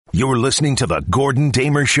You're listening to the Gordon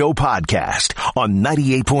Damer Show podcast on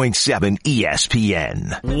 98.7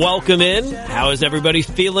 ESPN. Welcome in. How is everybody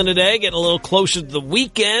feeling today? Getting a little closer to the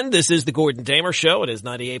weekend. This is the Gordon Damer Show. It is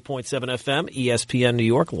 98.7 FM, ESPN New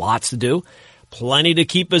York. Lots to do. Plenty to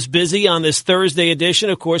keep us busy on this Thursday edition.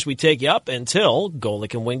 Of course, we take you up until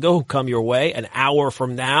Golick and Wingo, who come your way an hour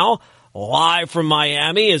from now, live from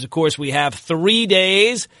Miami, as, of course, we have 3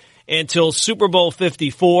 days until Super Bowl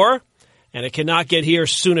 54. And it cannot get here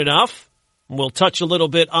soon enough. We'll touch a little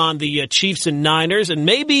bit on the Chiefs and Niners. And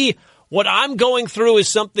maybe what I'm going through is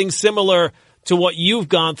something similar to what you've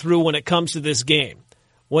gone through when it comes to this game.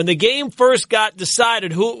 When the game first got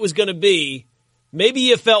decided who it was going to be, maybe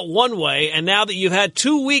you felt one way. And now that you've had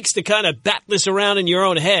 2 weeks to kind of bat this around in your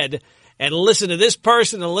own head and listen to this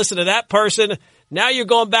person and listen to that person, now you're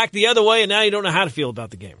going back the other way and now you don't know how to feel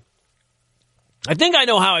about the game. I think I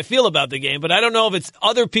know how I feel about the game, but I don't know if it's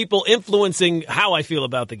other people influencing how I feel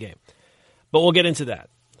about the game. But we'll get into that.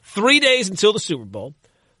 3 days until the Super Bowl.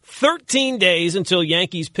 13 days until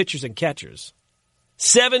Yankees pitchers and catchers.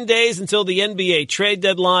 7 days until the NBA trade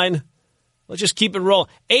deadline. Let's just keep it rolling.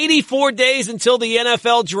 84 days until the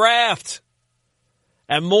NFL draft.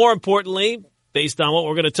 And more importantly, based on what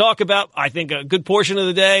we're going to talk about, I think a good portion of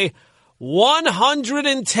the day,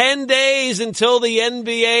 110 days until the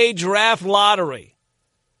NBA draft lottery.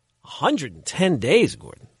 110 days,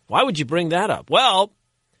 Gordon. Why would you bring that up? Well,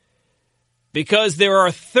 because there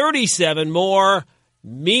are 37 more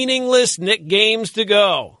meaningless Knicks games to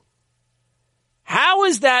go. How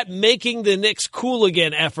is that making the Knicks cool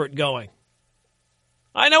again effort going?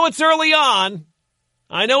 I know it's early on.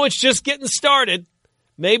 I know it's just getting started.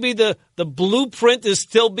 Maybe the blueprint is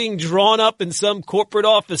still being drawn up in some corporate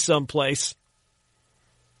office someplace.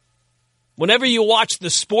 Whenever you watch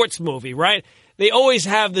the sports movie, right, they always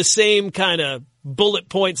have the same kind of bullet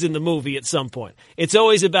points in the movie at some point. It's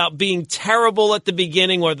always about being terrible at the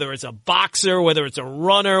beginning, whether it's a boxer, whether it's a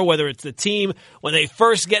runner, whether it's the team. When they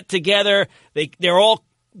first get together, they're all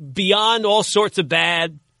beyond all sorts of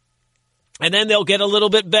bad. And then they'll get a little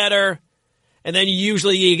bit better. And then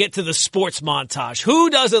usually you get to the sports montage.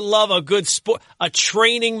 Who doesn't love a good a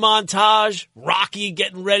training montage? Rocky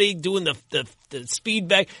getting ready, doing the speed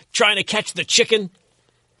bag, trying to catch the chicken.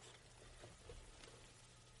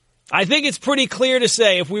 I think it's pretty clear to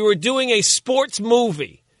say if we were doing a sports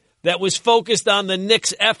movie that was focused on the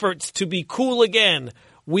Knicks' efforts to be cool again,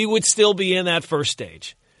 we would still be in that first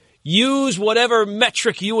stage. Use whatever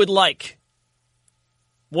metric you would like.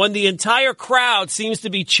 When the entire crowd seems to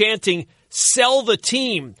be chanting, "Sell the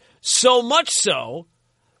team," so much so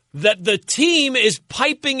that the team is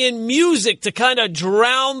piping in music to kind of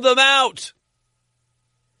drown them out.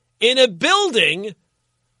 In a building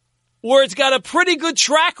where it's got a pretty good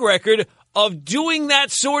track record of doing that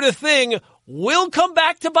sort of thing will come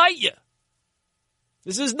back to bite you.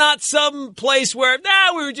 This is not some place where,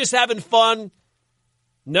 we were just having fun.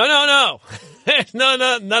 No. No,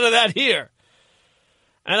 none of that here.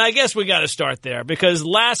 And I guess we got to start there because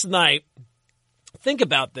last night, think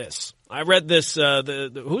about this. I read this.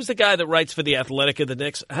 Who's the guy that writes for The Athletic of the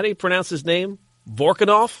Knicks? How do you pronounce his name?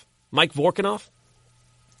 Vorkunov? Mike Vorkunov?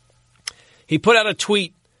 He put out a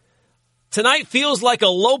tweet. Tonight feels like a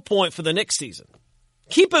low point for the Knicks season.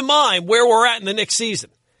 Keep in mind where we're at in the Knicks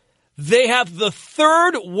season. They have the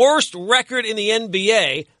third worst record in the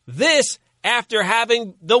NBA. This after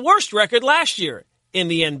having the worst record last year in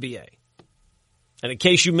the NBA. And in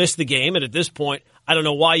case you missed the game, and at this point, I don't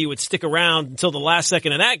know why you would stick around until the last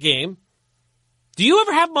second of that game. Do you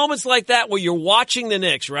ever have moments like that where you're watching the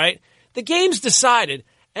Knicks, right? The game's decided,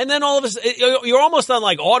 and then all of a sudden, you're almost on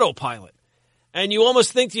like autopilot. And you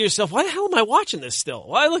almost think to yourself, why the hell am I watching this still?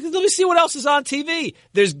 Why, let me see what else is on TV.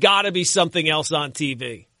 There's got to be something else on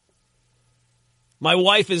TV. My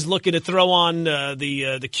wife is looking to throw on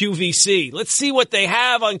the QVC. Let's see what they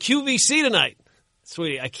have on QVC tonight.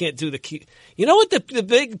 Sweetie, I can't do the Q. You know what the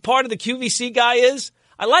big part of the QVC guy is?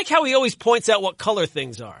 I like how he always points out what color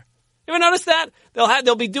things are. You ever notice that?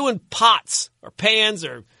 They'll be doing pots or pans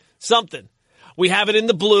or something. We have it in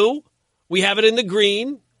the blue. We have it in the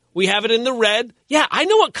green. We have it in the red. Yeah, I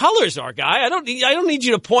know what colors are, guy. I don't need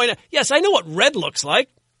you to point out. Yes, I know what red looks like.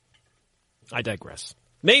 I digress.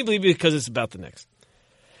 Maybe because it's about the Knicks.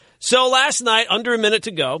 So last night, under a minute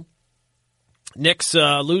to go, Knicks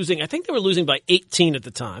losing. I think they were losing by 18 at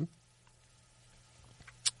the time.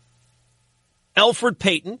 Elfrid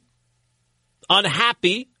Payton,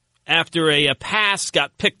 unhappy after a pass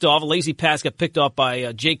got picked off, a lazy pass got picked off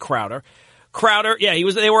by Jay Crowder. Crowder, yeah,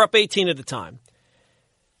 they were up 18 at the time.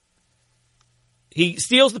 He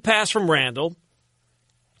steals the pass from Randall,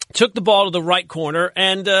 took the ball to the right corner,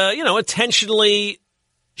 and, intentionally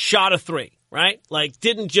shot a three, right? Like,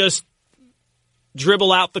 didn't just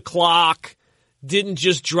dribble out the clock, didn't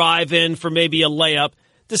just drive in for maybe a layup,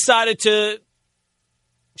 decided to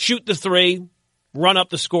shoot the three, run up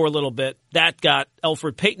the score a little bit. That got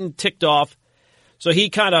Elfrid Payton ticked off. So he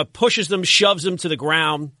kind of pushes them, shoves them to the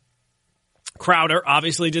ground. Crowder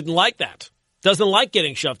obviously didn't like that. Doesn't like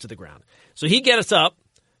getting shoved to the ground. So he gets up,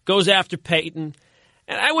 goes after Payton.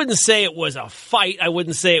 And I wouldn't say it was a fight. I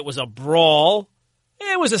wouldn't say it was a brawl.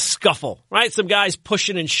 It was a scuffle, right? Some guys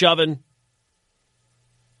pushing and shoving.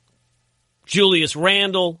 Julius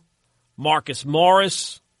Randle, Marcus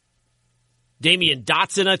Morris, Damian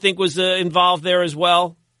Dotson, I think, was involved there as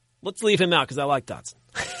well. Let's leave him out because I like Dotson.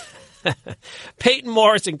 Payton,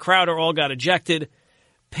 Morris, and Crowder all got ejected.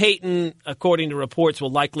 Payton, according to reports, will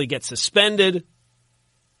likely get suspended.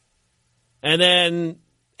 And then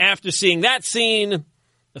after seeing that scene,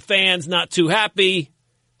 the fans not too happy,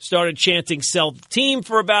 started chanting "sell the team"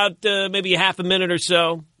 for about maybe a half a minute or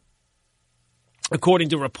so. According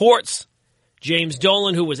to reports, James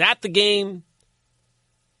Dolan, who was at the game,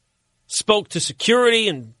 spoke to security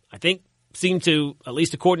and I think seemed to, at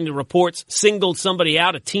least according to reports, singled somebody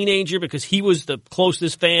out, a teenager, because he was the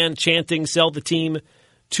closest fan chanting "sell the team"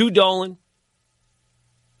 to Dolan.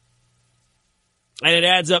 And it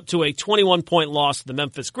adds up to a 21-point loss to the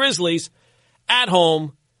Memphis Grizzlies at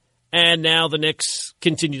home, and now the Knicks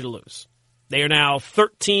continue to lose. They are now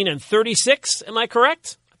 13-36, am I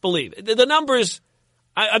correct? I believe. The numbers,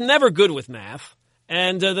 I'm never good with math,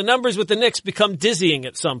 and the numbers with the Knicks become dizzying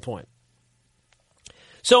at some point.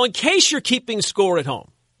 So in case you're keeping score at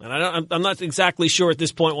home, and I'm not exactly sure at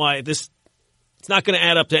this point why it's not going to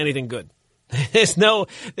add up to anything good. There's no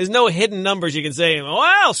hidden numbers you can say,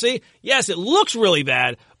 well, see, yes, it looks really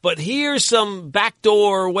bad, but here's some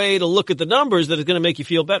backdoor way to look at the numbers that is going to make you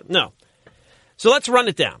feel better. No. So let's run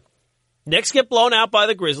it down. Knicks get blown out by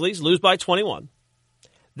the Grizzlies, lose by 21.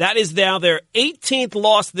 That is now their 18th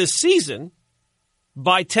loss this season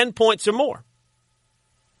by 10 points or more.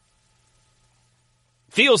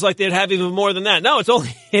 Feels like they'd have even more than that. No, it's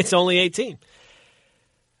only 18.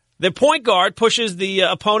 The point guard pushes the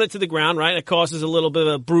opponent to the ground, right? It causes a little bit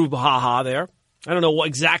of a brouhaha there. I don't know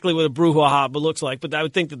exactly what a brouhaha looks like, but I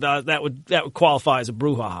would think that would qualify as a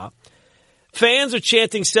brouhaha. Fans are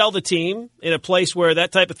chanting "sell the team" in a place where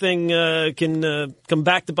that type of thing can come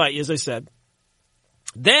back to bite you, as I said.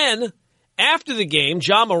 Then, after the game,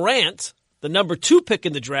 Ja Morant, the number 2 pick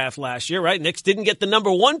in the draft last year, right? Knicks didn't get the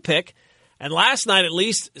number 1 pick. And last night, at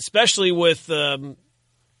least, especially with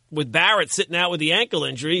Barrett sitting out with the ankle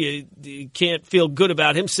injury, you can't feel good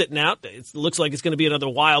about him sitting out. It looks like it's going to be another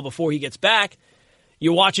while before he gets back.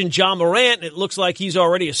 You're watching Ja Morant, and it looks like he's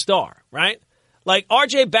already a star, right? Like,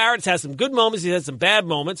 R.J. Barrett's had some good moments, he's had some bad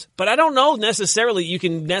moments, but I don't know necessarily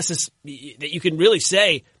that you can really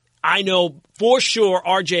say, I know for sure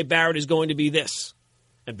R.J. Barrett is going to be this.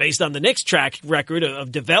 And based on the Knicks' track record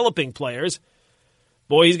of developing players,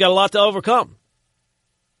 boy, he's got a lot to overcome.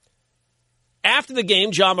 After the game,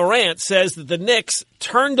 Ja Morant says that the Knicks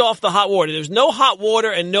turned off the hot water. There's no hot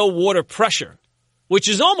water and no water pressure, which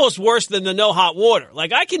is almost worse than the no hot water.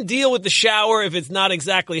 Like, I can deal with the shower if it's not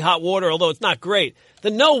exactly hot water, although it's not great.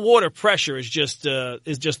 The no water pressure is just the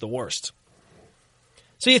worst.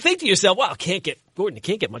 So you think to yourself, wow, it can't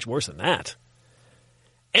get much worse than that.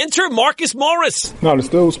 Enter Marcus Morris. No, the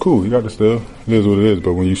steal was cool. You got the steal. It is what it is.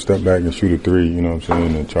 But when you step back and shoot a three, you know what I'm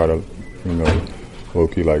saying, and try to,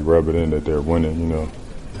 low-key like rub it in that they're winning,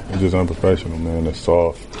 it's just unprofessional, man. It's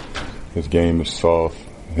soft. His game is soft.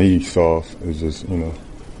 He's soft. It's just,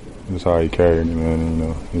 just how he carried it,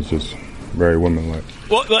 man. It's just very womanlike.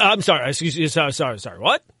 Well, I'm sorry. Excuse me. Sorry.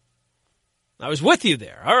 What? I was with you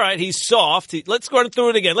there. All right, he's soft. Let's go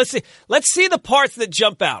through it again. Let's see the parts that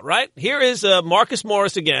jump out, right? Here is Marcus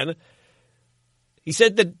Morris again. He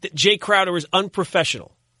said that Jay Crowder is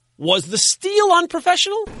unprofessional. Was the steal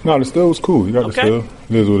unprofessional? No, the steal was cool. You got the steal.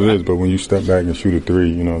 It is what it is. But when you step back and shoot a three,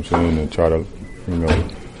 you know what I'm saying, and try to,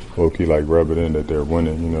 low-key like rub it in that they're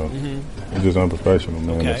winning, it's just unprofessional,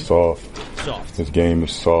 man. Okay. It's soft. His game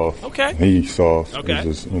is soft. Okay. He's soft. Okay.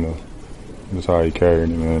 It's just, just how he carried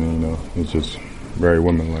it, man. It's just very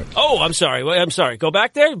womanlike. Oh, I'm sorry. Go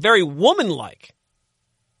back there. Very womanlike.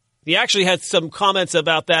 He actually had some comments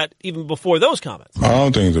about that even before those comments. I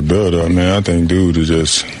don't think it's a build-up, man. I think dude is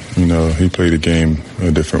just, he played the game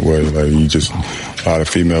a different way. Like, he just a lot of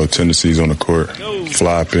female tendencies on the court,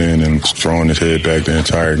 flopping and throwing his head back the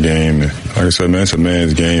entire game. And like I said, man, it's a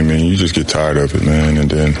man's game, and you just get tired of it, man.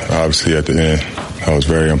 And then, obviously, at the end, I was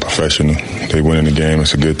very unprofessional. They win in the game.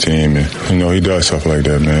 It's a good team. And, he does stuff like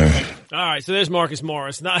that, man. All right, so there's Marcus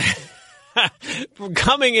Morris. Not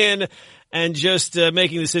coming in and just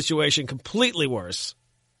making the situation completely worse.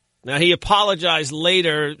 Now, he apologized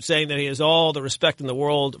later, saying that he has all the respect in the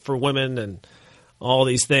world for women and all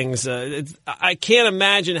these things. I can't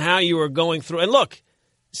imagine how you are going through. And look,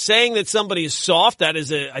 saying that somebody is soft, that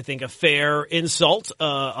is, I think, a fair insult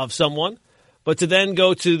of someone. But to then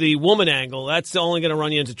go to the woman angle, that's only going to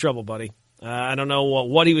run you into trouble, buddy. I don't know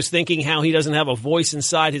what he was thinking, how he doesn't have a voice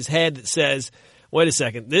inside his head that says, wait a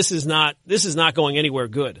second, this is not going anywhere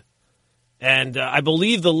good. And I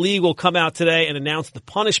believe the league will come out today and announce the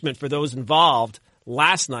punishment for those involved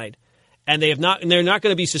last night. And they're not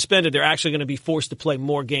going to be suspended. They're actually going to be forced to play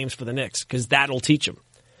more games for the Knicks because that'll teach them.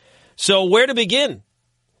 So where to begin?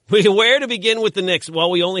 Where to begin with the Knicks? Well,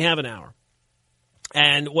 we only have an hour.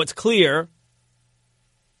 And what's clear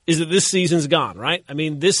is that this season's gone, right? I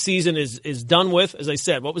mean, this season is done with, as I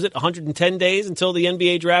said, what was it, 110 days until the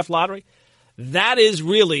NBA draft lottery? That is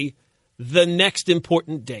really the next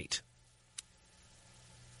important date.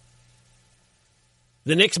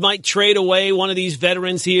 The Knicks might trade away one of these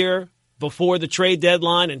veterans here before the trade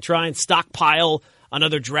deadline and try and stockpile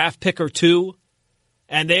another draft pick or two.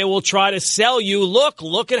 And they will try to sell you,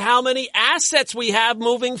 look at how many assets we have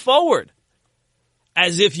moving forward.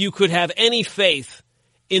 As if you could have any faith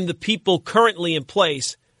in the people currently in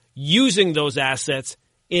place using those assets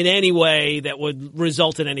in any way that would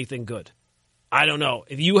result in anything good. I don't know.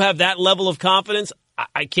 If you have that level of confidence,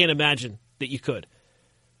 I can't imagine that you could.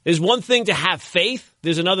 There's one thing to have faith.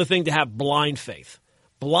 There's another thing to have blind faith.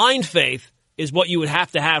 Blind faith is what you would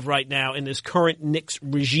have to have right now in this current Knicks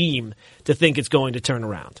regime to think it's going to turn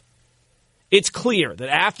around. It's clear that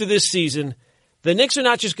after this season, the Knicks are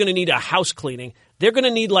not just going to need a house cleaning. They're going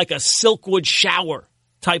to need like a Silkwood shower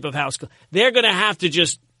type of house cleaning. They're going to have to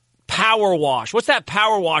just power wash. What's that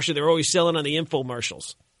power washer they're always selling on the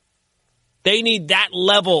infomercials? They need that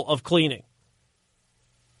level of cleaning.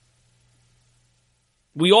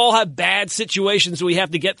 We all have bad situations we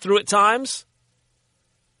have to get through at times.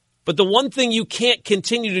 But the one thing you can't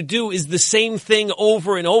continue to do is the same thing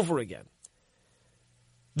over and over again.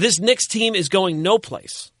 This Knicks team is going no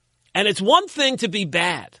place. And it's one thing to be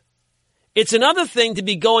bad. It's another thing to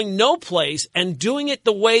be going no place and doing it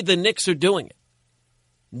the way the Knicks are doing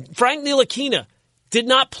it. Frank Ntilikina did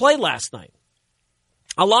not play last night.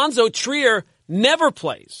 Alonzo Trier never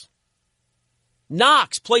plays.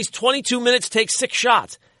 Knox plays 22 minutes, takes 6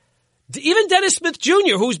 shots. Even Dennis Smith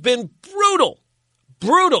Jr., who's been brutal,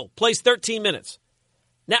 plays 13 minutes.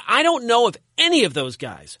 Now, I don't know if any of those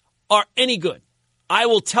guys are any good. I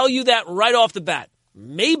will tell you that right off the bat.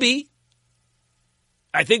 Maybe.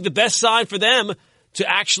 I think the best sign for them to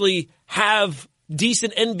actually have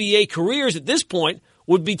decent NBA careers at this point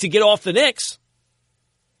would be to get off the Knicks.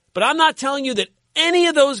 But I'm not telling you that any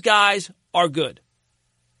of those guys are good.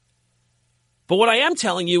 But what I am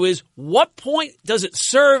telling you is, what point does it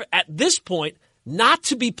serve at this point not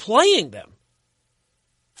to be playing them?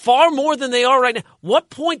 Far more than they are right now. What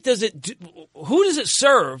point does it who does it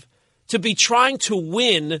serve to be trying to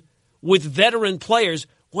win with veteran players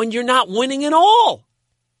when you're not winning at all?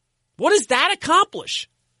 What does that accomplish?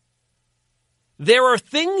 There are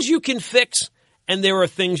things you can fix, and there are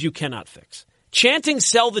things you cannot fix. Chanting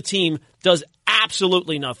 "sell the team" does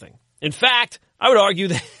absolutely nothing. In fact, I would argue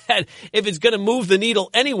that if it's going to move the needle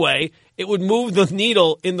anyway, it would move the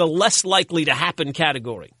needle in the less likely to happen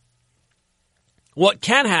category. What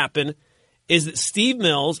can happen is that Steve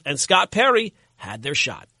Mills and Scott Perry had their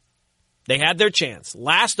shot. They had their chance.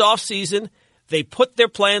 Last offseason, they put their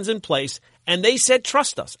plans in place, and they said,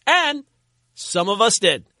 trust us. And some of us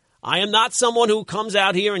did. I am not someone who comes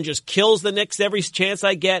out here and just kills the Knicks every chance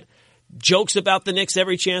I get, jokes about the Knicks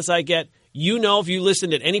every chance I get. You know, if you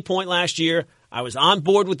listened at any point last year, I was on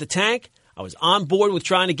board with the tank. I was on board with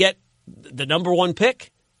trying to get the number 1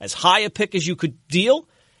 pick, as high a pick as you could deal.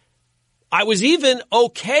 I was even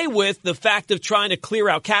okay with the fact of trying to clear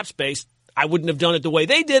out cap space. I wouldn't have done it the way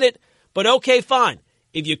they did it, but okay, fine.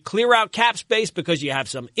 If you clear out cap space because you have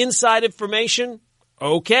some inside information,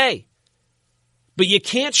 okay. But you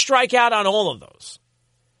can't strike out on all of those.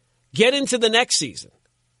 Get into the next season.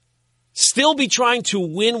 Still be trying to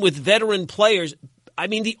win with veteran players. I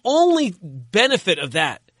mean, the only benefit of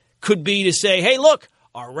that could be to say, hey, look,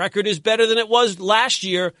 our record is better than it was last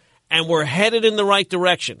year, and we're headed in the right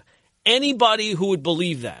direction. Anybody who would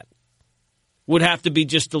believe that would have to be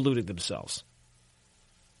just deluding themselves.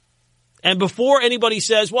 And before anybody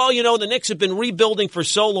says, well, you know, the Knicks have been rebuilding for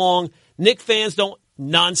so long, Knicks fans don't,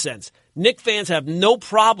 nonsense. Knicks fans have no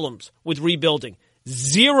problems with rebuilding.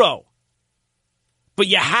 Zero. But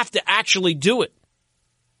you have to actually do it.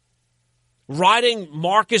 Riding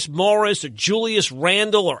Marcus Morris or Julius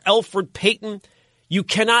Randle or Elfrid Payton, You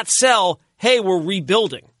cannot sell, hey, we're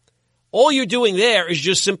rebuilding. All you're doing there is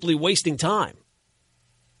just simply wasting time.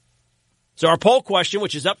 So our poll question,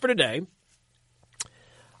 which is up for today,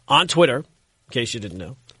 on Twitter, in case you didn't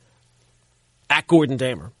know, at Gordon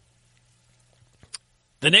Damer.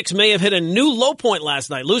 The Knicks may have hit a new low point last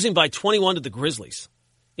night, losing by 21 to the Grizzlies.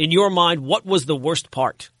 In your mind, what was the worst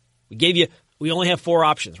part? We only have 4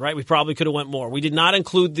 options, right? We probably could have went more. We did not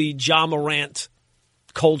include the Ja Morant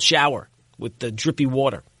cold shower with the drippy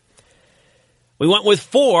water. We went with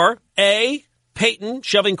 4. A, Payton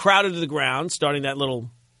shoving Crowder to the ground, starting that little,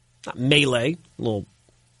 not melee, little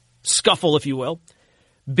scuffle, if you will.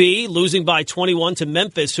 B, losing by 21 to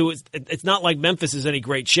Memphis, who it's not like Memphis is any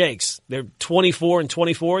great shakes. They're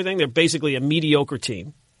 24-24, I think. They're basically a mediocre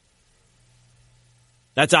team.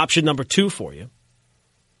 That's option number 2 for you.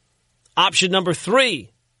 Option number 3,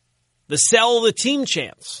 the sell the team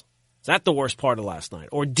chance. Is that the worst part of last night?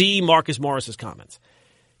 Or D, Marcus Morris's comments.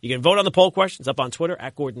 You can vote on the poll questions up on Twitter,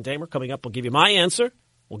 at Gordon Damer. Coming up, we'll give you my answer.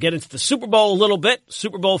 We'll get into the Super Bowl a little bit.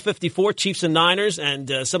 Super Bowl 54, Chiefs and Niners,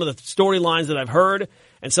 and some of the storylines that I've heard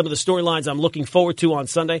and some of the storylines I'm looking forward to on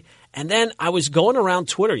Sunday. And then I was going around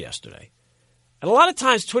Twitter yesterday. And a lot of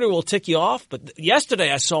times Twitter will tick you off, but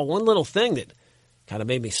yesterday I saw one little thing that kind of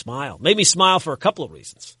made me smile. Made me smile for a couple of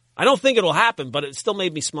reasons. I don't think it'll happen, but it still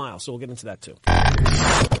made me smile, so we'll get into that too.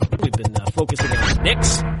 We've been focusing on the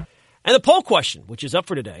Knicks. And the poll question, which is up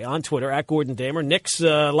for today on Twitter, at Gordon Damer. Knicks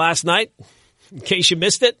last night, in case you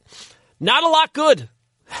missed it, not a lot good.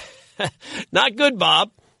 Not good,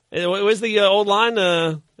 Bob. Where's the old line?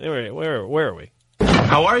 Where are we?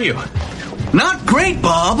 How are you? Not great,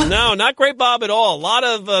 Bob. No, not great, Bob, at all. A lot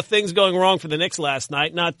of things going wrong for the Knicks last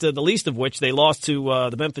night, not the least of which they lost to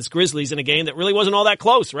the Memphis Grizzlies in a game that really wasn't all that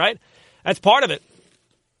close, right? That's part of it.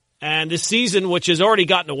 And this season, which has already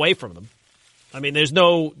gotten away from them. I mean, there's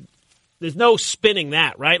no spinning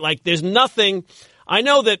that, right? Like, there's nothing. I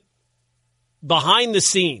know that behind the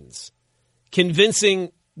scenes,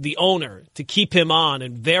 convincing the owner to keep him on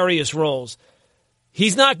in various roles,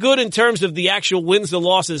 he's not good in terms of the actual wins and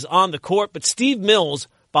losses on the court, but Steve Mills,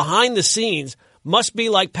 behind the scenes, must be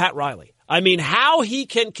like Pat Riley. I mean, how he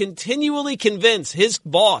can continually convince his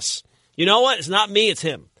boss, you know what, it's not me, it's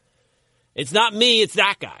him. It's not me, it's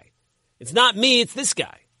that guy. It's not me, it's this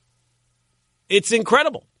guy. It's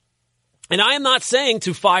incredible. And I am not saying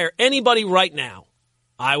to fire anybody right now.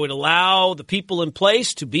 I would allow the people in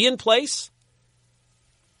place to be in place.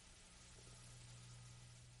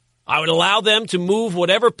 I would allow them to move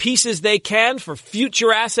whatever pieces they can for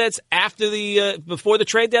future assets after before the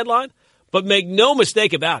trade deadline. But make no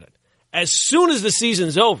mistake about it. As soon as the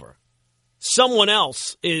season's over, someone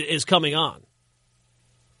else is coming on.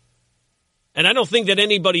 And I don't think that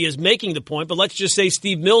anybody is making the point, but let's just say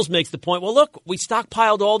Steve Mills makes the point. Well, look, we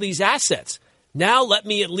stockpiled all these assets. Now let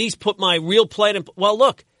me at least put my real plan in. Well,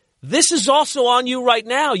 look, this is also on you right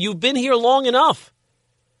now. You've been here long enough.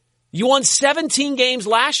 You won 17 games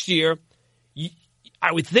last year.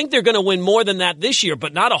 I would think they're going to win more than that this year,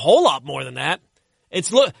 but not a whole lot more than that.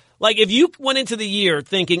 It's like if you went into the year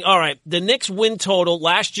thinking, all right, the Knicks win total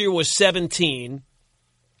last year was 17.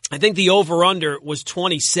 I think the over-under was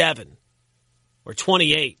 27 or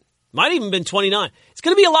 28. Might even been 29. It's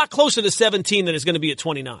going to be a lot closer to 17 than it's going to be at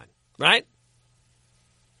 29, right?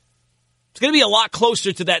 It's going to be a lot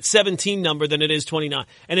closer to that 17 number than it is 29.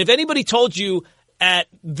 And if anybody told you at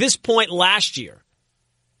this point last year,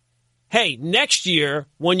 hey, next year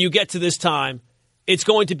when you get to this time, it's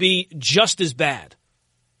going to be just as bad.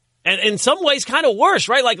 And in some ways kind of worse,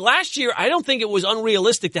 right? Like last year, I don't think it was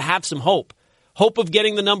unrealistic to have some hope. Hope of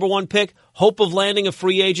getting the number 1 pick, hope of landing a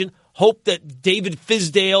free agent, hope that David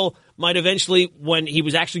Fizdale might eventually, when he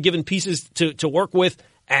was actually given pieces to work with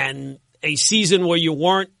and a season where you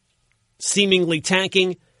weren't seemingly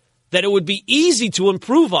tanking, that it would be easy to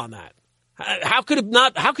improve on that. How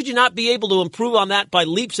could you not be able to improve on that by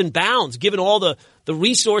leaps and bounds, given all the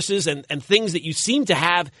resources and things that you seem to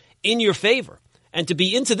have in your favor? And to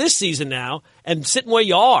be into this season now and sitting where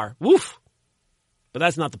you are, woof. But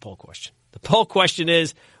that's not the poll question. The poll question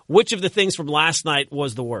is, which of the things from last night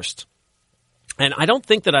was the worst? And I don't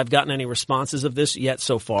think that I've gotten any responses of this yet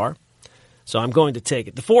so far, so I'm going to take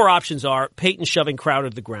it. The 4 options are Payton shoving Crowder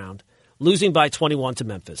to the ground, losing by 21 to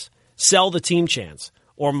Memphis, sell the team chance,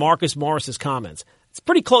 or Marcus Morris's comments. It's a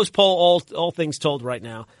pretty close poll, all things told right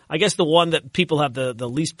now. I guess the one that people have the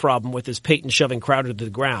least problem with is Payton shoving Crowder to the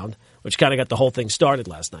ground, which kind of got the whole thing started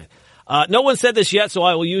last night. No one said this yet, so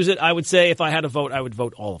I will use it. I would say if I had a vote, I would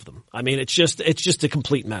vote all of them. I mean, it's just a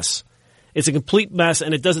complete mess. It's a complete mess,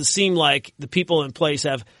 and it doesn't seem like the people in place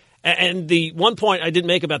have. And the one point I didn't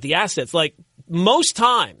make about the assets, like most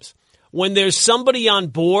times when there's somebody on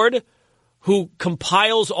board who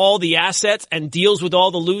compiles all the assets and deals with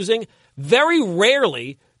all the losing, very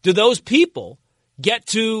rarely do those people get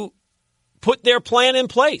to put their plan in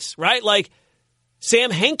place, right? Like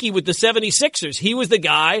Sam Hinkie with the 76ers. He was the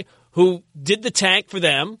guy who did the tank for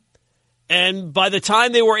them, and by the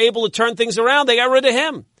time they were able to turn things around, they got rid of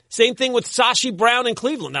him. Same thing with Sashi Brown in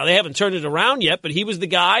Cleveland. Now, they haven't turned it around yet, but he was the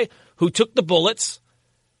guy who took the bullets,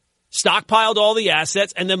 stockpiled all the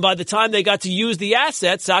assets, and then by the time they got to use the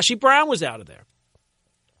assets, Sashi Brown was out of there.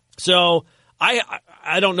 So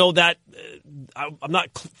I don't know that I'm not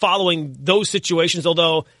following those situations,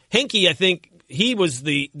 although Hinkie, I think he was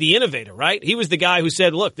the innovator, right? He was the guy who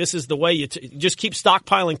said, look, this is the way you just keep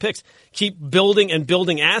stockpiling picks, keep building and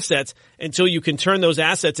building assets until you can turn those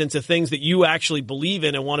assets into things that you actually believe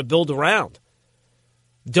in and want to build around.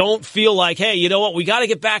 Don't feel like, hey, you know what? We got to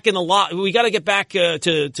get back in the lot. We got to get back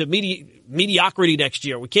to mediocrity next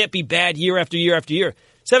year. We can't be bad year after year after year.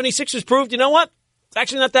 76ers proved, you know what? It's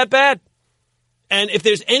actually not that bad. And if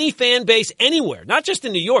there's any fan base anywhere, not just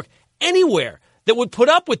in New York, anywhere that would put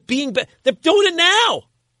up with being bad, they're doing it now.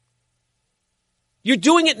 You're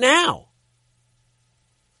doing it now.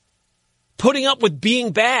 Putting up with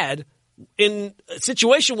being bad in a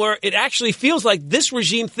situation where it actually feels like this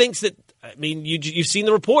regime thinks that, I mean, you've seen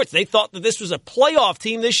the reports. They thought that this was a playoff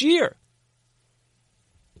team this year.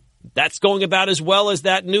 That's going about as well as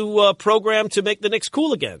that new program to make the Knicks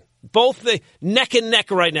cool again. Both the neck and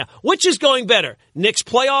neck right now. Which is going better? Knicks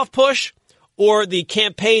playoff push or the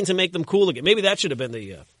campaign to make them cool again? Maybe that should have been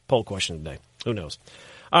the poll question today. Who knows?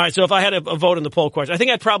 All right, so if I had a vote in the poll question, I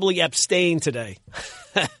think I'd probably abstain today.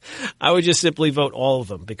 I would just simply vote all of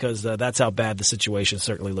them because that's how bad the situation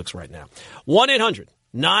certainly looks right now.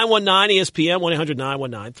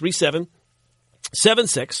 1-800-919-ESPN,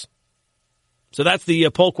 1-800-919-3776. So that's the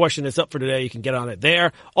poll question that's up for today. You can get on it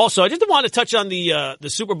there. Also, I just want to touch on the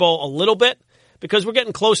Super Bowl a little bit because we're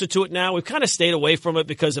getting closer to it now. We've kind of stayed away from it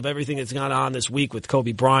because of everything that's gone on this week with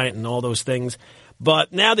Kobe Bryant and all those things.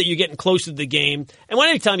 But now that you're getting closer to the game, and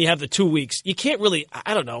anytime you have the 2 weeks, you can't really,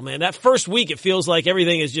 I don't know, man. That first week, it feels like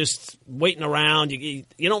everything is just waiting around. You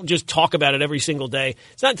don't just talk about it every single day.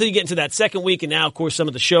 It's not until you get into that second week, and now, of course, some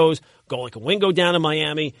of the shows go like a Wingo down in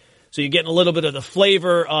Miami. So you're getting a little bit of the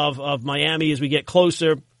flavor of Miami as we get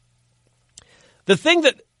closer. The thing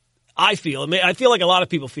that I feel like a lot of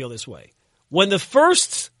people feel this way. When you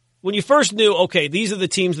first knew, okay, these are the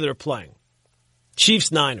teams that are playing,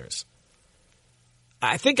 Chiefs, Niners,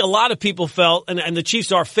 I think a lot of people felt, and the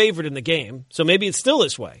Chiefs are favored in the game, so maybe it's still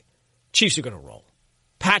this way. Chiefs are going to roll.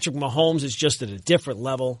 Patrick Mahomes is just at a different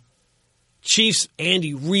level. Chiefs,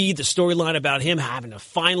 Andy Reid, the storyline about him having to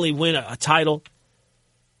finally win a title.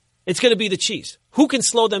 It's going to be the Chiefs. Who can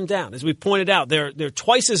slow them down? As we pointed out, they're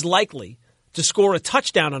twice as likely to score a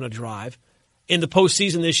touchdown on a drive in the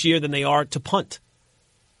postseason this year than they are to punt.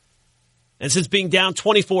 And since being down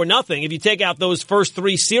 24-0, if you take out those first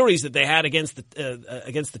three series that they had against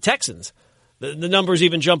the Texans, the numbers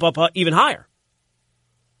even jump up even higher.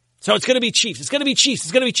 So it's going to be Chiefs. It's going to be Chiefs.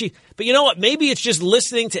 It's going to be Chiefs. But you know what? Maybe it's just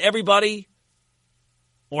listening to everybody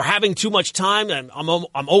or having too much time, and I'm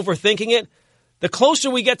overthinking it. The closer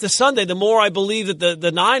we get to Sunday, the more I believe that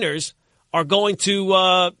the Niners are going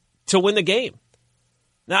to win the game.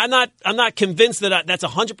 Now, I'm not convinced that that's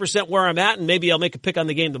 100% where I'm at, and maybe I'll make a pick on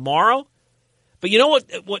the game tomorrow. But you know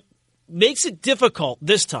what makes it difficult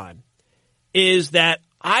this time is that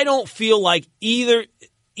I don't feel like either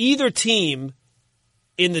team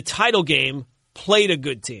in the title game played a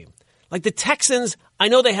good team. Like the Texans, I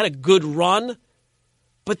know they had a good run,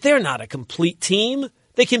 but they're not a complete team.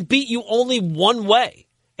 They can beat you only one way.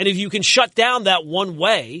 And if you can shut down that one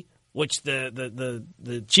way, which the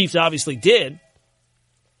Chiefs obviously did,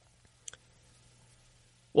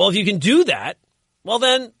 well, if you can do that, well,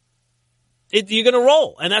 then you're going to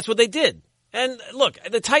roll. And that's what they did. And look,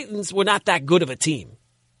 the Titans were not that good of a team.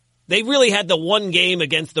 They really had the one game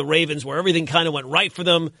against the Ravens where everything kind of went right for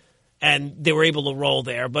them, and they were able to roll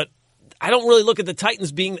there. But I don't really look at the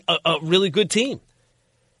Titans being a really good team.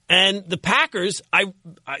 And the Packers, I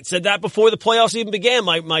said that before the playoffs even began.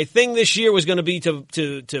 My thing this year was going to be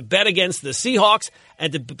to bet against the Seahawks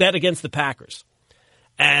and to bet against the Packers.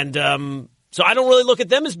 And so I don't really look at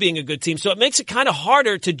them as being a good team. So it makes it kind of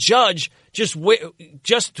harder to judge just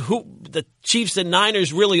who the Chiefs and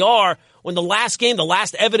Niners really are when the last game, the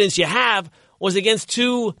last evidence you have was against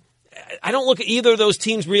two. I don't look at either of those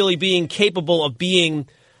teams really being capable of being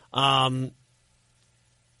at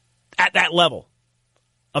that level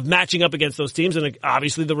of matching up against those teams, and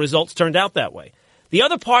obviously the results turned out that way. The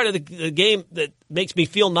other part of the game that makes me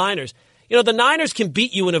feel Niners, the Niners can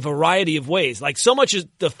beat you in a variety of ways. Like, so much of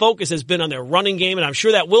the focus has been on their running game, and I'm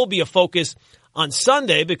sure that will be a focus on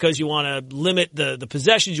Sunday because you want to limit the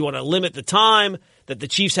possessions. You want to limit the time that the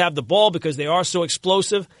Chiefs have the ball because they are so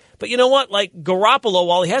explosive. But you know what? Like, Garoppolo,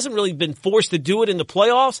 while he hasn't really been forced to do it in the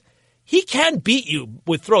playoffs, he can beat you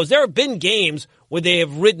with throws. There have been games where they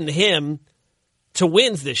have ridden him to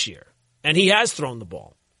wins this year, and he has thrown the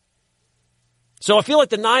ball. So I feel like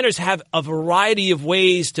the Niners have a variety of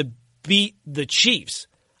ways to beat the Chiefs.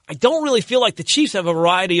 I don't really feel like the Chiefs have a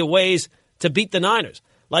variety of ways to beat the Niners.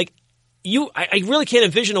 Like, I really can't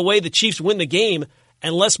envision a way the Chiefs win the game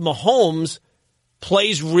unless Mahomes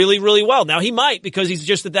plays really, really well. Now, he might because he's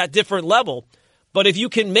just at that different level. But if you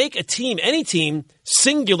can make a team, any team,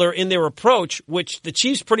 singular in their approach, which the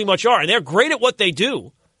Chiefs pretty much are, and they're great at what they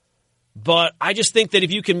do, but I just think that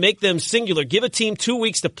if you can make them singular, give a team 2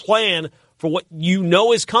 weeks to plan for what you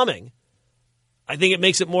know is coming, I think it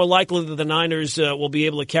makes it more likely that the Niners will be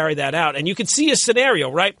able to carry that out. And you can see a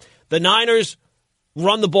scenario, right? The Niners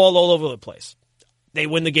run the ball all over the place. They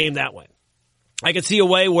win the game that way. I could see a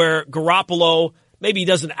way where Garoppolo, maybe he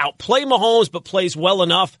doesn't outplay Mahomes, but plays well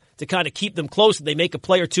enough to kind of keep them close and they make a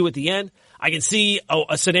play or two at the end. I can see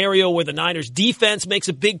a scenario where the Niners defense makes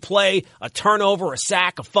a big play, a turnover, a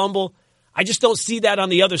sack, a fumble. I just don't see that on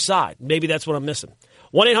the other side. Maybe that's what I'm missing.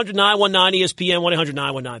 1-800-919-ESPN,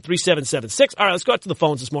 1-800-919-3776. All right, let's go out to the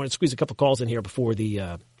phones this morning. Squeeze a couple calls in here before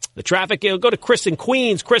the traffic. Go to Chris in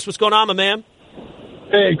Queens. Chris, what's going on, my man?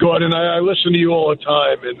 Hey, Gordon, I listen to you all the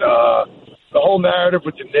time, and the whole narrative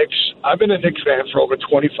with the Knicks, I've been a Knicks fan for over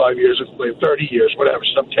 25 years, 30 years, whatever,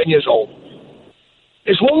 so I'm 10 years old.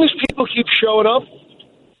 As long as people keep showing up,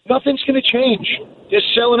 nothing's going to change. They're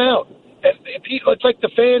selling out. And it's like the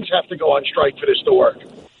fans have to go on strike for this to work.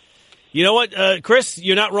 You know what, Chris,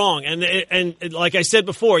 you're not wrong. And like I said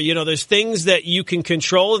before, there's things that you can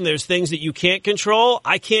control and there's things that you can't control.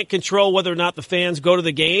 I can't control whether or not the fans go to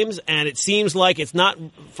the games, and it seems like it's not,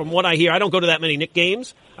 from what I hear, I don't go to that many Knicks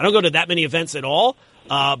games. I don't go to that many events at all.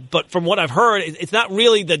 But from what I've heard, it's not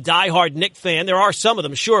really the diehard Knicks fan. There are some of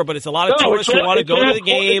them, sure, but it's a lot of tourists who want to go to the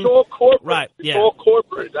game. It's all corporate. Right, it's all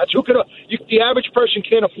corporate. That's who can. The average person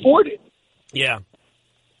can't afford it. Yeah.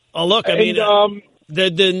 Oh, look, I mean,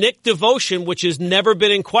 the Knick devotion, which has never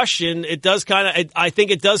been in question, it does kind of. I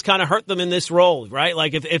think it does kind of hurt them in this role, right?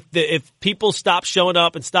 Like if people stop showing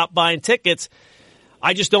up and stop buying tickets,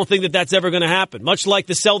 I just don't think that that's ever going to happen. Much like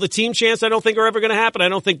the sell the team chants, I don't think are ever going to happen. I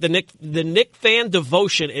don't think the Knick fan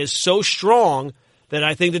devotion is so strong that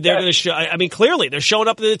I think that they're going to show. I mean, clearly they're showing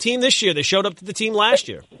up to the team this year. They showed up to the team last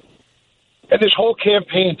year. And this whole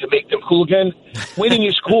campaign to make them cool again, winning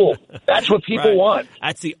is cool. That's what people want.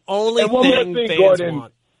 That's the only and one thing more thing, fans Gordon,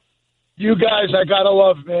 want. You guys, I got to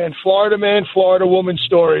love, man, Florida woman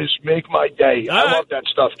stories make my day. All I right. love that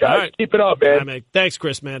stuff, guys. Right. Keep it up, man. All right, thanks,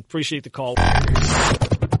 Chris, man. Appreciate the call. And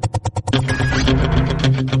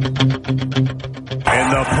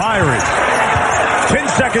the Pirates, 10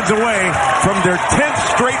 seconds away from their 10th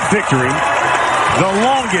straight victory, the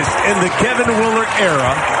longest in the Kevin Willard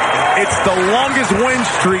era. It's the longest win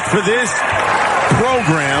streak for this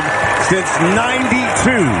program since 92,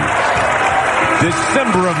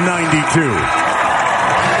 December of 92,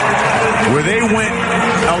 where they went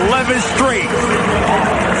 11 straight.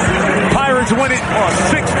 Pirates win it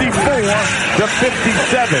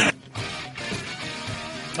 64-57.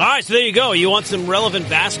 All right, so there you go. You want some relevant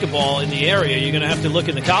basketball in the area, you're going to have to look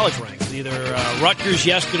in the college ranks. Either Rutgers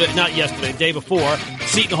day before,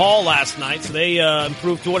 Seton Hall last night. So they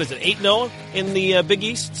improved to, 8-0 in the Big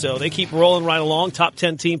East. So they keep rolling right along. Top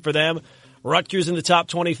 10 team for them. Rutgers in the top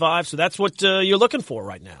 25. So that's what you're looking for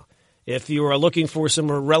right now. If you are looking for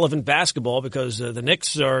some relevant basketball, because the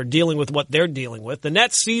Knicks are dealing with what they're dealing with. The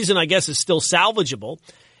Nets season, I guess, is still salvageable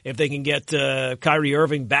if they can get Kyrie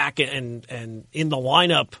Irving back and in the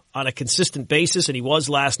lineup on a consistent basis, and he was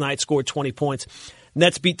last night, scored 20 points.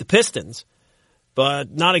 Nets beat the Pistons, but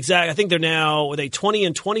not exactly. I think they're now, are they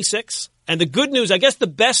 20-26? And the good news, I guess the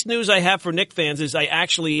best news I have for Knicks fans is I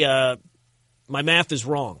actually, my math is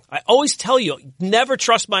wrong. I always tell you, never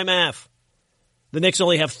trust my math. The Knicks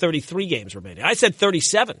only have 33 games remaining. I said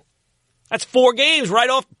 37. That's 4 games right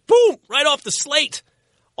off the slate.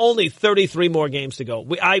 Only 33 more games to go.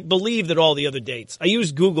 I believe that all the other dates. I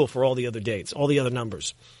used Google for all the other dates, all the other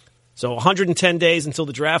numbers. So 110 days until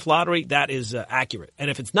the draft lottery, that is accurate. And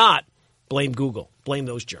if it's not, blame Google. Blame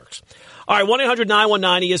those jerks. All right,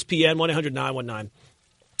 1-800-919-ESPN,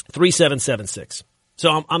 1-800-919-3776.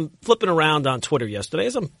 So I'm flipping around on Twitter yesterday,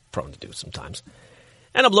 as I'm prone to do sometimes.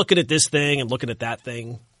 And I'm looking at this thing and looking at that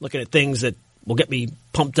thing, looking at things that will get me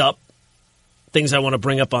pumped up, things I want to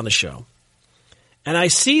bring up on the show. And I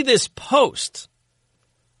see this post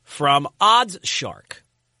from Odds Shark,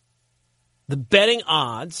 the betting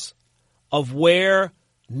odds of where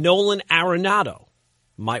Nolan Arenado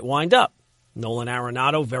might wind up. Nolan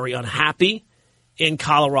Arenado, very unhappy in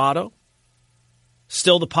Colorado.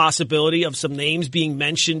 Still the possibility of some names being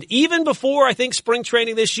mentioned even before, I think, spring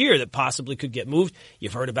training this year that possibly could get moved.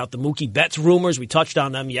 You've heard about the Mookie Betts rumors. We touched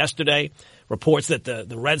on them yesterday. Reports that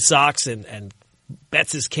the Red Sox and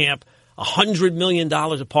Betts' camp $100 million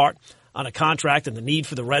apart on a contract, and the need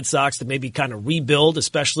for the Red Sox to maybe kind of rebuild,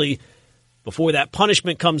 especially before that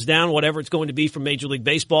punishment comes down, whatever it's going to be for Major League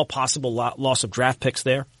Baseball, possible loss of draft picks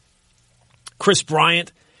there. Chris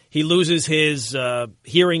Bryant, he loses his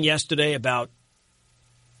hearing yesterday about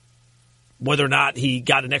whether or not he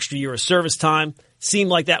got an extra year of service time. Seemed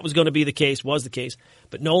like that was going to be the case, was the case.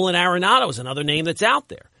 But Nolan Arenado is another name that's out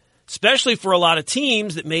there, especially for a lot of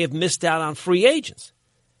teams that may have missed out on free agents.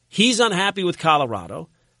 He's unhappy with Colorado,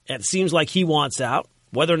 and it seems like he wants out.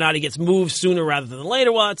 Whether or not he gets moved sooner rather than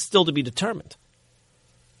later, well, it's still to be determined.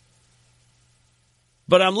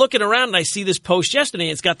 But I'm looking around, and I see this post yesterday,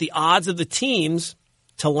 and it's got the odds of the teams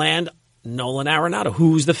to land Nolan Arenado.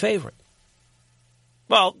 Who's the favorite?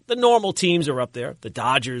 Well, the normal teams are up there. The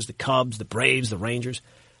Dodgers, the Cubs, the Braves, the Rangers.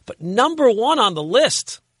 But number one on the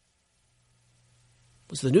list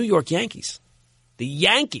was the New York Yankees. The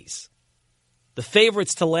Yankees, the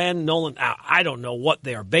favorites to land Nolan. I don't know what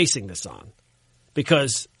they are basing this on,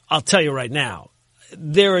 because I'll tell you right now,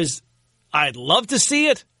 I'd love to see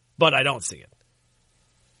it, but I don't see it.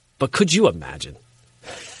 But could you imagine?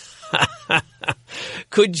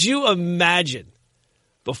 Could you imagine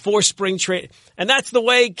before spring training? And that's the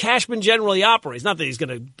way Cashman generally operates. Not that he's going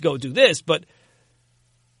to go do this, but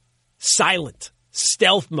silent,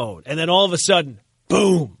 stealth mode. And then all of a sudden,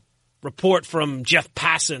 boom, report from Jeff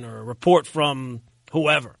Passan or a report from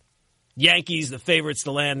whoever. Yankees, the favorites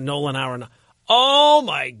to land Nolan Arenado. Oh,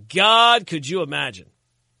 my God, could you imagine?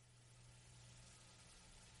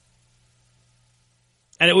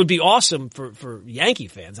 And it would be awesome for Yankee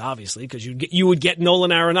fans, obviously, because you would get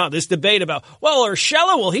Nolan Arenado. This debate about, well,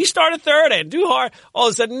 Urshela, will he start at third? And Duhar, all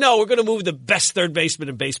of a sudden, no, we're going to move the best third baseman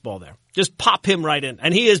in baseball there. Just pop him right in.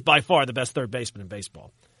 And he is by far the best third baseman in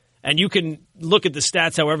baseball. And you can look at the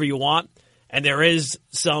stats however you want, and there is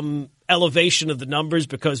some elevation of the numbers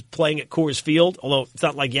because playing at Coors Field, although it's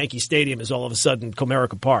not like Yankee Stadium is all of a sudden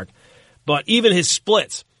Comerica Park. But even his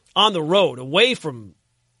splits on the road, away from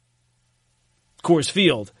Coors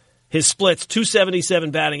Field, his splits, 277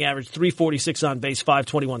 batting average, 346 on base,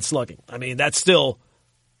 521 slugging. I mean, that's still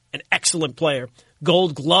an excellent player.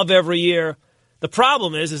 Gold Glove every year. The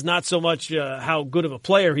problem is not so much how good of a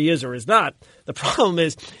player he is or is not. The problem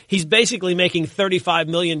is he's basically making $35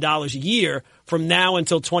 million a year from now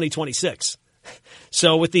until 2026.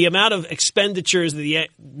 So with the amount of expenditures,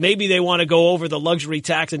 maybe they want to go over the luxury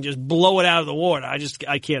tax and just blow it out of the water.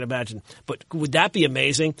 I can't imagine. But would that be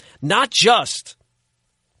amazing? Not just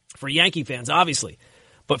for Yankee fans, obviously,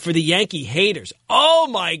 but for the Yankee haters. Oh,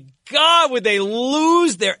 my God, would they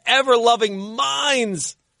lose their ever-loving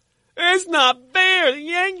minds? It's not fair. The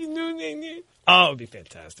Yankees. Oh, it would be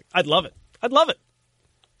fantastic. I'd love it. I'd love it.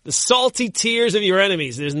 The salty tears of your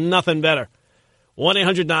enemies. There's nothing better.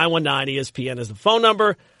 1-800-919-ESPN is the phone number.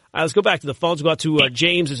 All right, let's go back to the phones. Go out to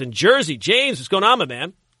James who's in Jersey. James, what's going on, my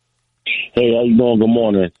man? Hey, how you doing? Good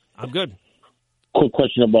morning. I'm good. Quick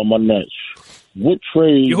question about my Nets. What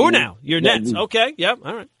trade? You're who now? You're Nets. Okay, yep,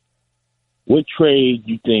 all right. What trade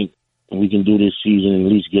do you think we can do this season and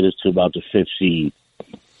at least get us to about the 5th seed?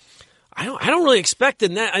 I don't really expect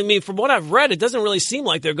in that. I mean, from what I've read, it doesn't really seem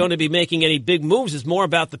like they're going to be making any big moves. It's more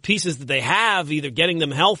about the pieces that they have, either getting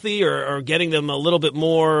them healthy or getting them a little bit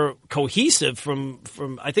more cohesive from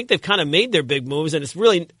I think they've kind of made their big moves, and it's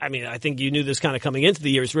really, I mean, I think you knew this kind of coming into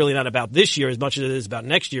the year. It's really not about this year as much as it is about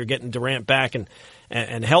next year, getting Durant back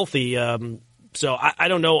and healthy. So I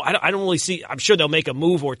don't know. I don't really see. I'm sure they'll make a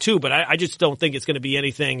move or two, but I just don't think it's going to be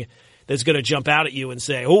anything that's going to jump out at you and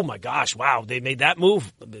say, oh, my gosh, wow, they made that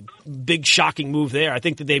move. Big, shocking move there. I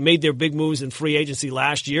think that they made their big moves in free agency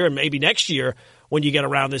last year, and maybe next year when you get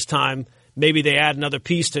around this time, maybe they add another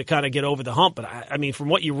piece to kind of get over the hump. But, I mean, from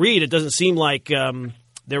what you read, it doesn't seem like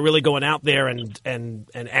they're really going out there and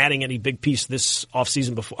adding any big piece this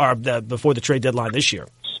offseason before the trade deadline this year.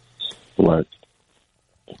 Right.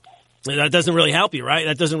 That doesn't really help you, right?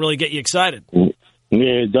 That doesn't really get you excited.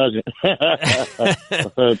 Yeah, it doesn't.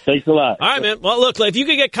 Thanks a lot. All right, man. Well, look, if you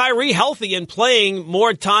could get Kyrie healthy and playing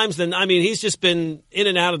more times than, I mean, he's just been in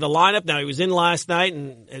and out of the lineup. Now, he was in last night,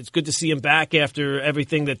 and it's good to see him back after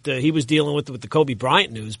everything that he was dealing with the Kobe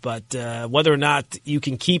Bryant news. But whether or not you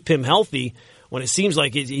can keep him healthy when it seems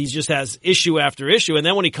like he just has issue after issue. And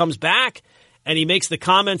then when he comes back and he makes the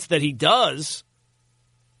comments that he does,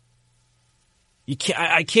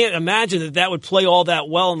 I can't imagine that would play all that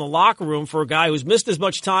well in the locker room for a guy who's missed as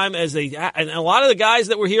much time as and a lot of the guys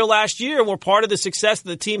that were here last year were part of the success that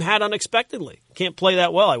the team had unexpectedly. Can't play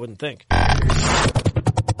that well, I wouldn't think.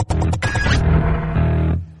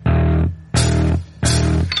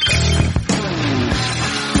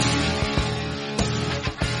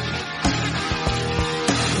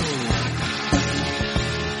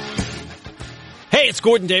 Hey, it's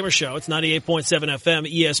Gordon Damer Show. It's 98.7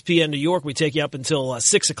 FM, ESPN New York. We take you up until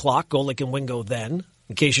 6 o'clock. Golick and Wingo then.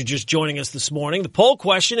 In case you're just joining us this morning, the poll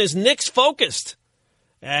question is Knicks focused.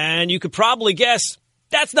 And you could probably guess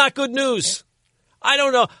that's not good news. I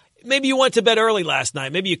don't know. Maybe you went to bed early last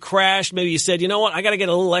night. Maybe you crashed. Maybe you said, you know what, I got to get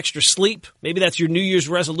a little extra sleep. Maybe that's your New Year's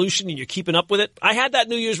resolution and you're keeping up with it. I had that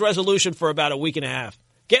New Year's resolution for about a week and a half.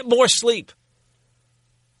 Get more sleep.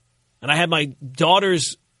 And I had my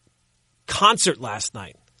daughter's concert last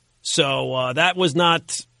night. So that was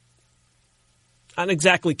not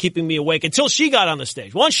exactly keeping me awake until she got on the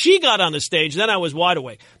stage. Once she got on the stage, then I was wide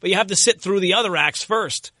awake. But you have to sit through the other acts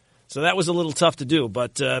first. So that was a little tough to do.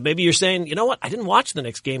 But maybe you're saying, you know what, I didn't watch the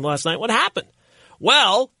Knicks game last night. What happened?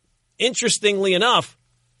 Well, interestingly enough,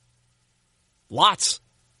 lots.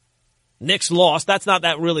 Knicks lost. That's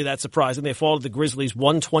not really that surprising. They fall to the Grizzlies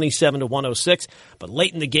 127-106. But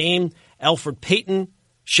late in the game, Payton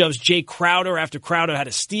shoves Jay Crowder after Crowder had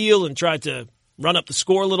a steal and tried to run up the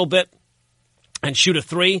score a little bit and shoot a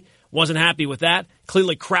three. Wasn't happy with that.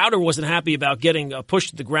 Clearly, Crowder wasn't happy about getting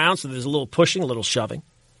pushed to the ground, so there's a little pushing, a little shoving.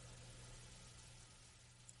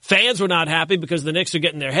 Fans were not happy because the Knicks are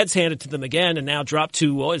getting their heads handed to them again and now drop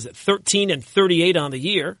to, 13-38 on the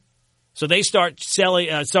year. So they start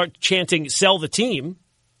chanting, "Sell the team."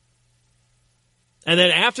 And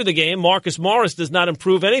then after the game, Marcus Morris does not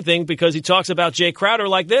improve anything because he talks about Jay Crowder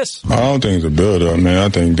like this. I don't think it's a build-up, man. I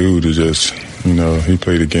think dude is just, he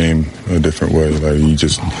played the game a different way. Like, he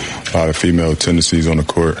just, a lot of female tendencies on the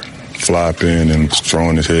court, flopping and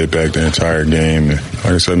throwing his head back the entire game. And like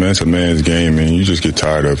I said, man, it's a man's game, and you just get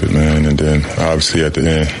tired of it, man. And then, obviously, at the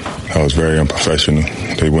end, I was very unprofessional.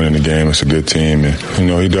 They win in the game. It's a good team. And,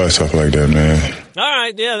 he does stuff like that, man. All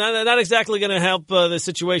right, yeah, not exactly going to help the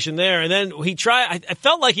situation there. And then I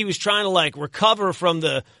felt like he was trying to, recover from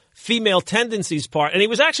the female tendencies part. And he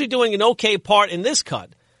was actually doing an okay part in this cut.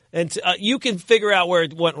 And you can figure out where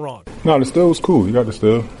it went wrong. No, the steal was cool. You got the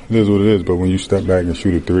steal. It is what it is. But when you step back and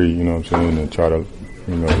shoot a three, you know what I'm saying, and try to,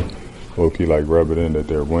 low-key, rub it in that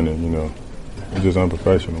they're winning, it's just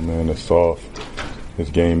unprofessional, man. It's soft. His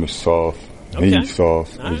game is soft. Okay. He's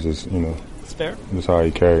soft. All it's right. Just, That's fair. That's how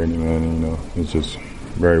he carried it, man. It's just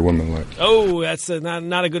very womanlike. Oh, that's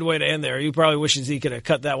not a good way to end there. You probably wishes he could have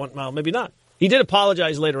cut that one. Well, maybe not. He did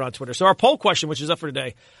apologize later on Twitter. So our poll question, which is up for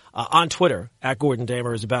today on Twitter, at Gordon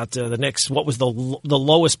Damer, is about the Knicks. What was the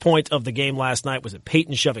lowest point of the game last night? Was it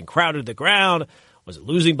Payton shoving Crowder to the ground? Was it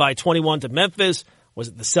losing by 21 to Memphis? Was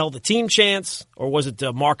it the sell the team chance? Or was it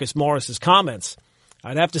Marcus Morris's comments?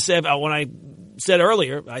 I'd have to say, when I said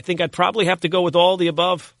earlier, I think I'd probably have to go with all the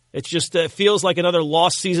above. It's just feels like another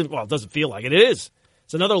lost season. Well, it doesn't feel like it. It is.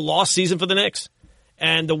 It's another lost season for the Knicks.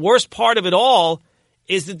 And the worst part of it all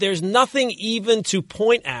is that there's nothing even to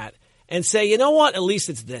point at and say, you know what, at least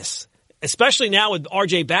it's this. Especially now with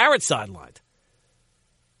R.J. Barrett sidelined.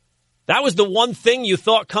 That was the one thing you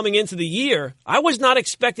thought coming into the year. I was not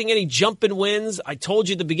expecting any jump in wins. I told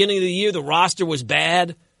you at the beginning of the year the roster was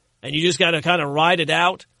bad, and you just got to kind of ride it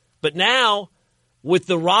out. But now, with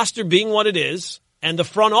the roster being what it is, and the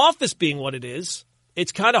front office being what it is,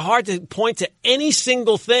 it's kind of hard to point to any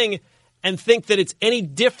single thing and think that it's any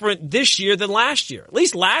different this year than last year. At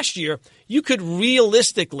least last year, you could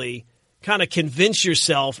realistically kind of convince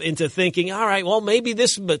yourself into thinking, all right, well, maybe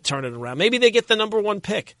this will turn it around. Maybe they get the number one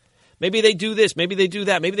pick. Maybe they do this. Maybe they do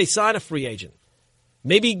that. Maybe they sign a free agent.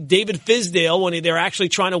 Maybe David Fizdale, when they're actually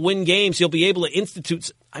trying to win games, he'll be able to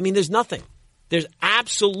institute. I mean, there's nothing. There's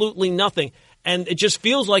absolutely nothing. And it just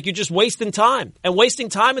feels like you're just wasting time. And wasting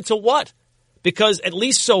time until what? Because at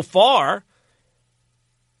least so far,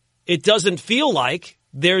 it doesn't feel like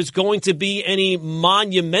there's going to be any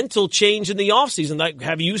monumental change in the offseason. Like,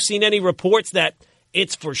 have you seen any reports that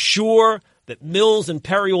it's for sure that Mills and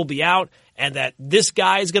Perry will be out and that this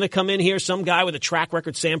guy is going to come in here, some guy with a track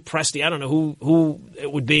record, Sam Presti, I don't know who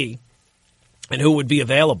it would be and who would be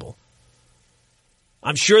available.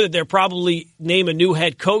 I'm sure that they'll probably name a new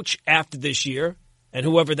head coach after this year and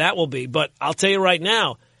whoever that will be. But I'll tell you right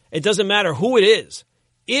now, it doesn't matter who it is.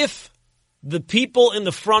 If the people in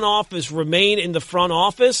the front office remain in the front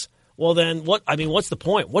office, well then what's the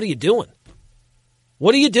point? What are you doing?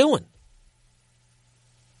 What are you doing?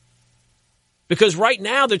 Because right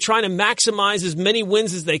now they're trying to maximize as many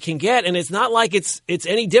wins as they can get, and it's not like it's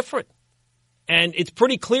any different. And it's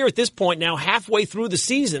pretty clear at this point now, halfway through the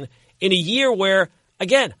season, in a year where,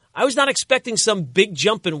 again, I was not expecting some big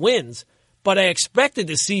jump in wins, but I expected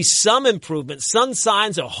to see some improvement, some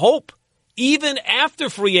signs of hope, even after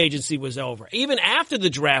free agency was over, even after the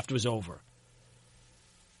draft was over.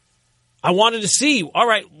 I wanted to see, all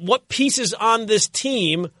right, what pieces on this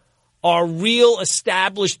team are real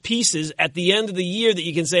established pieces at the end of the year that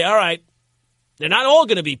you can say, all right, they're not all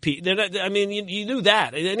going to be you knew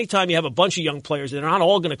that. Anytime you have a bunch of young players, they're not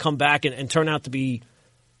all going to come back and turn out to be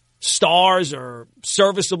stars or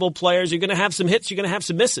serviceable players. You're going to have some hits, you're going to have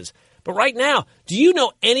some misses. But right now, do you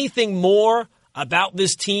know anything more about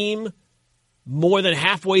this team more than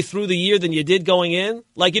halfway through the year than you did going in?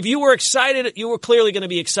 Like, if you were excited, you were clearly going to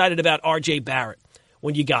be excited about R.J. Barrett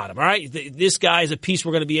when you got him, all right? This guy is a piece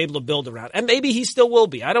we're going to be able to build around. And maybe he still will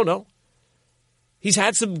be. I don't know. He's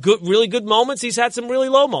had some really good moments. He's had some really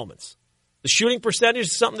low moments. The shooting percentage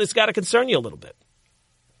is something that's got to concern you a little bit.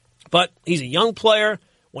 But he's a young player.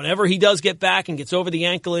 Whenever he does get back and gets over the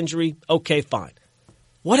ankle injury, okay, fine.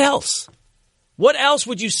 What else? What else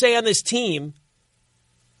would you say on this team?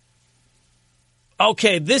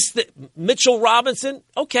 Okay, Mitchell Robinson,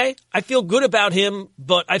 okay, I feel good about him,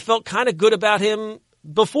 but I felt kind of good about him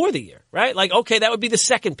before the year, right? Like, okay, that would be the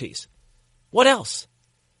second piece. What else?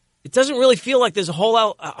 It doesn't really feel like there's a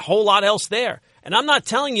whole lot else there. And I'm not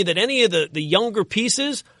telling you that any of the younger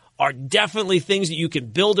pieces are definitely things that you can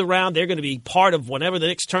build around. They're going to be part of whenever the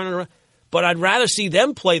Knicks turn around. But I'd rather see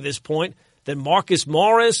them play this point than Marcus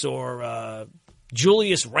Morris or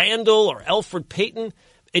Julius Randle or Elfrid Payton.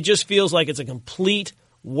 It just feels like it's a complete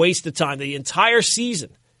waste of time. The entire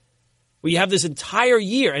season, we have this entire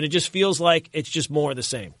year, and it just feels like it's just more of the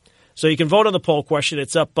same. So you can vote on the poll question.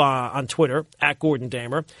 It's up on Twitter,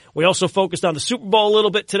 @GordonDamer. We also focused on the Super Bowl a little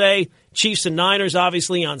bit today. Chiefs and Niners,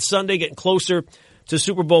 obviously, on Sunday, getting closer to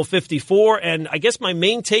Super Bowl 54. And I guess my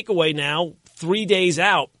main takeaway now, 3 days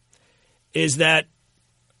out, is that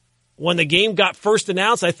when the game got first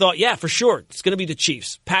announced, I thought, yeah, for sure, it's going to be the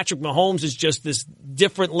Chiefs. Patrick Mahomes is just this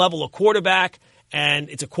different level of quarterback, and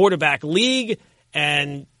it's a quarterback league.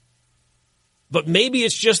 But maybe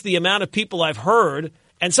it's just the amount of people I've heard.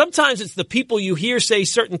 And sometimes it's the people you hear say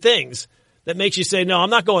certain things that makes you say, no, I'm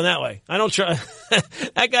not going that way. I don't try.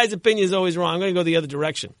 That guy's opinion is always wrong. I'm going to go the other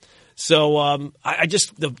direction. So I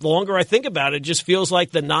just, the longer I think about it, it just feels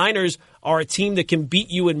like the Niners are a team that can beat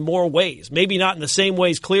you in more ways. Maybe not in the same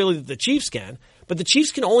ways clearly that the Chiefs can, but the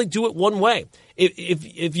Chiefs can only do it one way.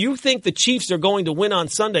 If you think the Chiefs are going to win on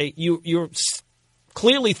Sunday, you're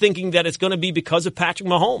clearly thinking that it's going to be because of Patrick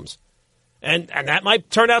Mahomes. And that might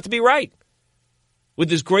turn out to be right.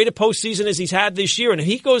 With as great a postseason as he's had this year. And if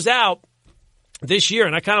he goes out this year,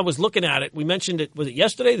 and I kind of was looking at it, we mentioned it, was it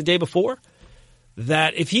yesterday, the day before?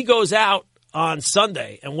 That if he goes out on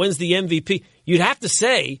Sunday and wins the MVP, you'd have to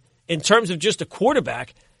say, in terms of just a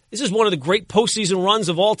quarterback, this is one of the great postseason runs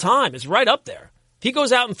of all time. It's right up there. If he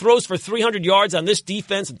goes out and throws for 300 yards on this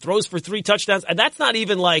defense and throws for 3 touchdowns, and that's not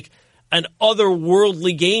even like an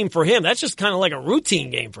otherworldly game for him. That's just kind of like a routine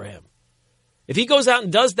game for him. If he goes out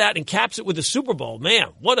and does that and caps it with a Super Bowl, man,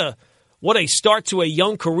 what a start to a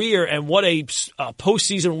young career and what a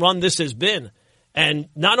postseason run this has been. And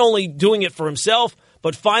not only doing it for himself,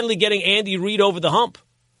 but finally getting Andy Reid over the hump.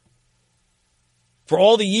 For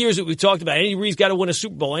all the years that we've talked about, Andy Reid's got to win a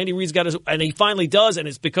Super Bowl. Andy Reid's got to, and he finally does, and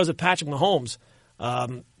it's because of Patrick Mahomes.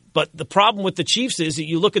 But the problem with the Chiefs is that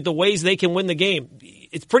you look at the ways they can win the game.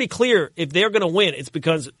 It's pretty clear if they're going to win, it's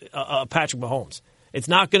because of Patrick Mahomes. It's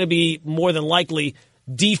not going to be more than likely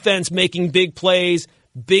defense making big plays,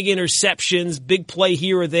 big interceptions, big play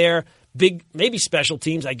here or there, big maybe special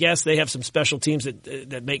teams. I guess they have some special teams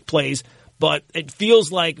that make plays, but it feels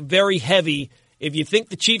like very heavy. If you think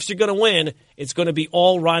the Chiefs are going to win, it's going to be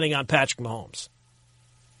all riding on Patrick Mahomes.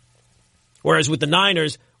 Whereas with the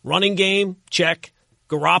Niners, running game, check.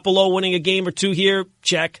 Garoppolo winning a game or two here,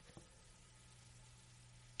 check.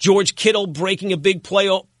 George Kittle breaking a big play,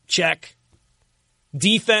 check.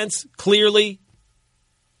 Defense, clearly,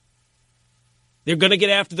 they're going to get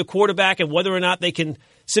after the quarterback, and whether or not they can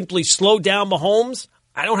simply slow down Mahomes,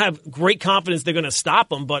 I don't have great confidence they're going to stop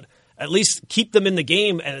them, but at least keep them in the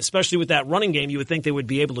game, and especially with that running game, you would think they would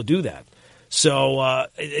be able to do that. So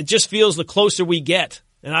it just feels the closer we get.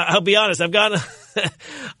 And I'll be honest, I've gone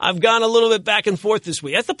a little bit back and forth this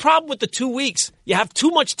week. That's the problem with the 2 weeks. You have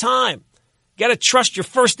too much time. You got to trust your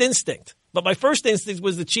first instinct. But my first instinct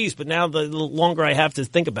was the Chiefs, but now the longer I have to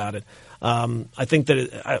think about it, I think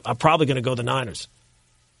that I'm probably going to go the Niners.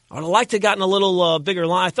 I would have liked to have gotten a little bigger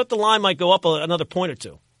line. I thought the line might go up another point or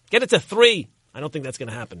two. Get it to 3. I don't think that's going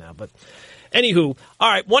to happen now. But anywho,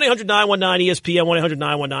 all right, 1-800-919-ESPN,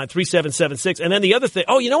 1-800-919-3776. And then the other thing,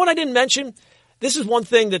 you know what I didn't mention? This is one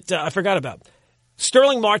thing that I forgot about.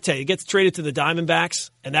 Sterling Marte gets traded to the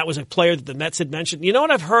Diamondbacks, and that was a player that the Mets had mentioned. You know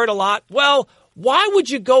what I've heard a lot? Well, why would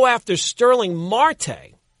you go after Sterling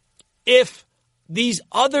Marte if these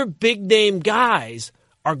other big-name guys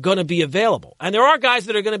are going to be available? And there are guys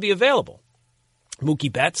that are going to be available.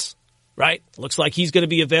 Mookie Betts, right? Looks like he's going to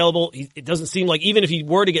be available. It doesn't seem like, even if he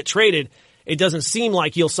were to get traded, it doesn't seem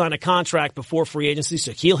like he'll sign a contract before free agency,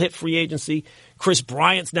 so he'll hit free agency. Chris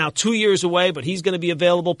Bryant's now 2 years away, but he's going to be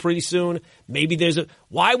available pretty soon. Maybe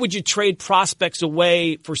why would you trade prospects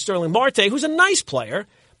away for Sterling Marte, who's a nice player,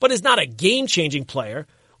 but is not a game-changing player,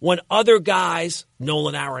 when other guys,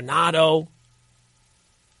 Nolan Arenado.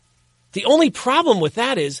 The only problem with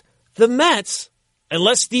that is the Mets,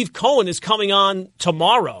 unless Steve Cohen is coming on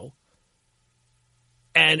tomorrow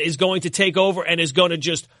and is going to take over and is going to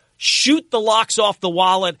just shoot the locks off the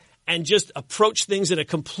wallet and just approach things in a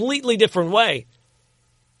completely different way,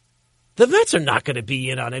 the Mets are not going to be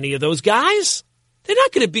in on any of those guys. They're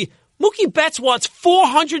not going to be. Mookie Betts wants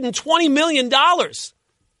 $420 million.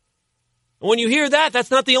 When you hear that,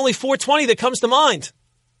 that's not the only 420 that comes to mind.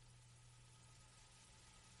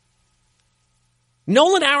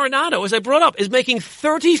 Nolan Arenado, as I brought up, is making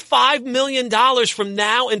 $35 million from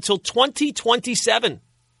now until 2027.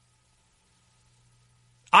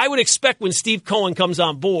 I would expect when Steve Cohen comes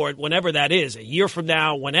on board, whenever that is, a year from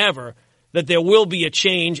now, whenever, that there will be a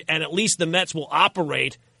change, and at least the Mets will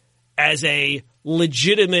operate as a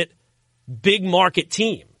legitimate big market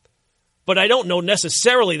team. But I don't know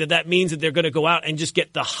necessarily that means that they're going to go out and just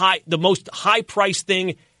get the most high price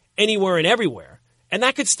thing anywhere and everywhere. And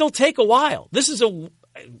that could still take a while.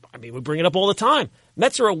 We bring it up all the time.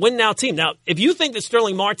 Mets are a win-now team. Now, if you think that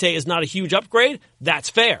Sterling Marte is not a huge upgrade, that's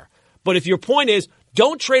fair. But if your point is,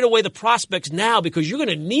 don't trade away the prospects now because you're going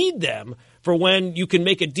to need them for when you can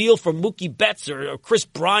make a deal for Mookie Betts or Chris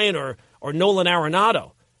Bryant or Nolan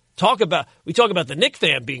Arenado. We talk about the Knicks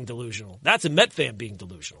fan being delusional. That's a Met fan being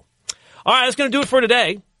delusional. All right, that's going to do it for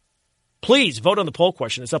today. Please vote on the poll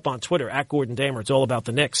question. It's up on Twitter, @GordonDamer. It's all about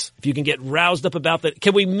the Knicks. If you can get roused up about that,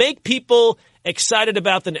 can we make people excited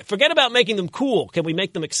about the Knicks? Forget about making them cool. Can we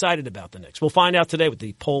make them excited about the Knicks? We'll find out today with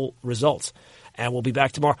the poll results, and we'll be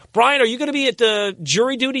back tomorrow. Brian, are you going to be at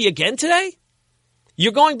jury duty again today?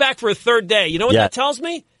 You're going back for a third day. You know what that tells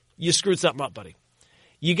me? You screwed something up, buddy.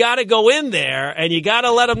 You got to go in there, and you got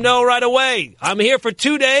to let them know right away. I'm here for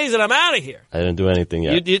 2 days, and I'm out of here. I didn't do anything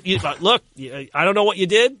yet. Look, I don't know what you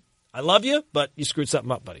did. I love you, but you screwed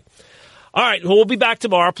something up, buddy. All right, we'll be back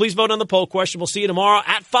tomorrow. Please vote on the poll question. We'll see you tomorrow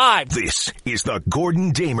at 5. This is the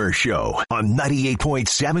Gordon Damer Show on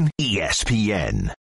 98.7 ESPN.